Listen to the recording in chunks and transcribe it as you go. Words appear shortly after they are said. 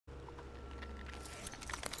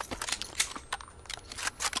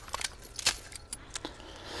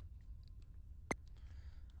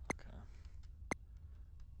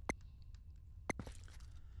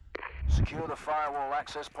Secure the firewall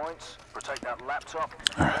access points, protect that laptop,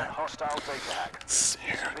 All and right. hostile data hack. Let's see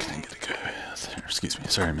here. Can I get a go with? Excuse me.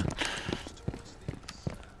 Sorry, man.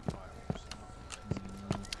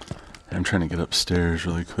 I'm trying to get upstairs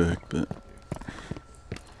really quick, but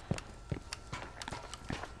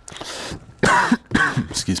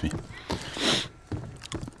excuse me.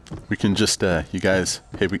 We can just, you guys.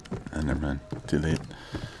 Hey, never mind. Too late.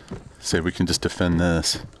 Say we can just defend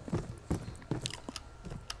this.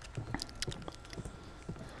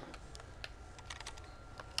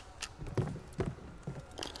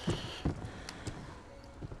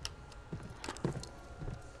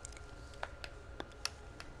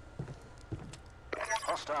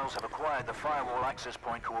 Hostiles have acquired the firewall access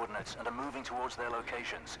point coordinates and are moving towards their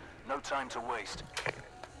locations. No time to waste.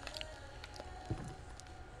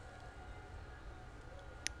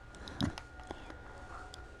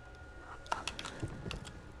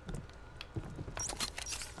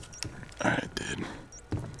 Alright, dude.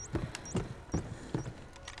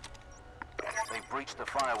 They've breached the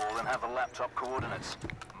firewall and have the laptop coordinates.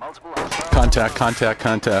 Multiple hostiles. Contact, contact,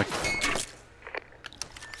 contact.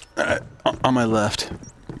 Alright, on my left.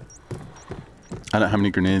 I don't know how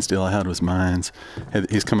many grenades. Deal I had was mines. Hey,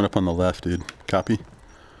 he's coming up on the left, dude. Copy.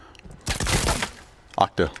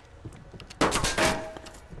 Octo.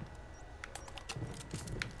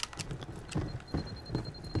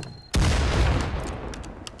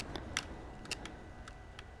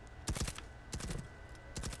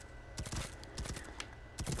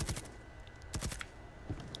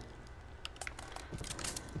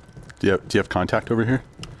 Do you have contact over here?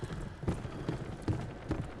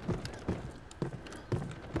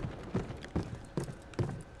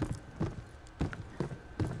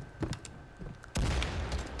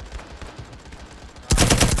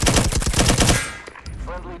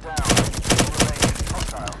 Friendly down. Two remaining.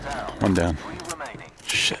 Hostile down. One down. Three remaining.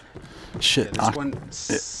 Shit. Shit. Yeah, there's one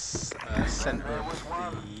centre of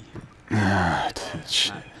the... Dude,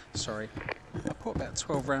 shit. No, sorry. I put about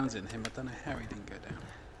 12 rounds in him. I don't know how he didn't go down.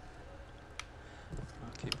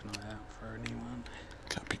 I'll keep an eye out for anyone.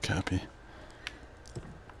 Copy, copy.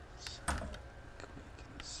 So, we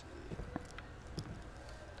can see.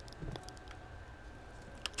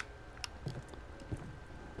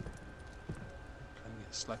 Playing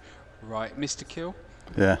it slow. Right, Mr. Kill.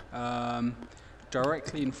 Yeah.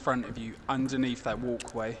 Directly in front of you, underneath that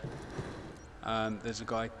walkway, there's a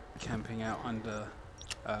guy camping out under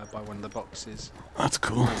by one of the boxes. That's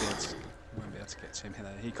cool. Won't be able to get to him here.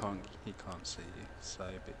 He can't see you, so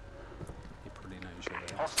but he probably knows you're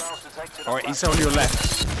there. Hostiles detected. All right, he's on your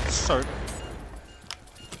left. So yeah,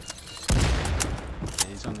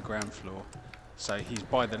 he's on the ground floor. So he's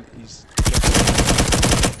by the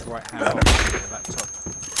right hand on the laptop.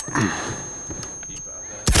 You've got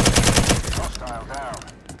other. Hostile down.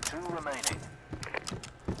 Two remaining.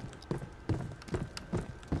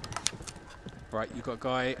 Right, you've got a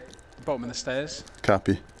guy at the bottom of the stairs.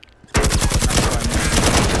 Copy.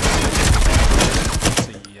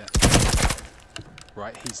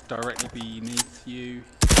 Right, he's directly beneath you.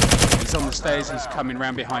 He's on the stairs, he's coming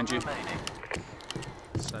round behind you.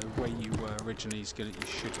 So where you were originally, you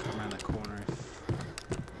should come around that corner if...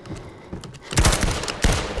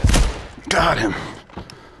 Got him.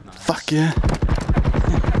 Nice. Fuck yeah.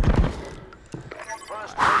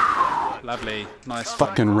 Lovely, nice.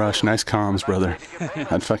 Fucking rush. Nice comms, brother.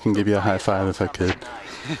 I'd fucking give you a high five if I could.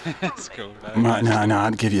 That's cool. No,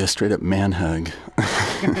 I'd give you a straight up man hug.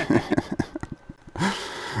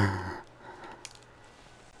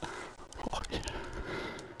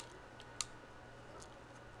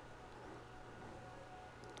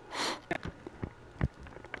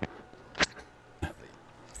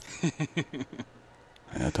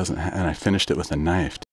 Yeah, it doesn't. And I finished it with a knife.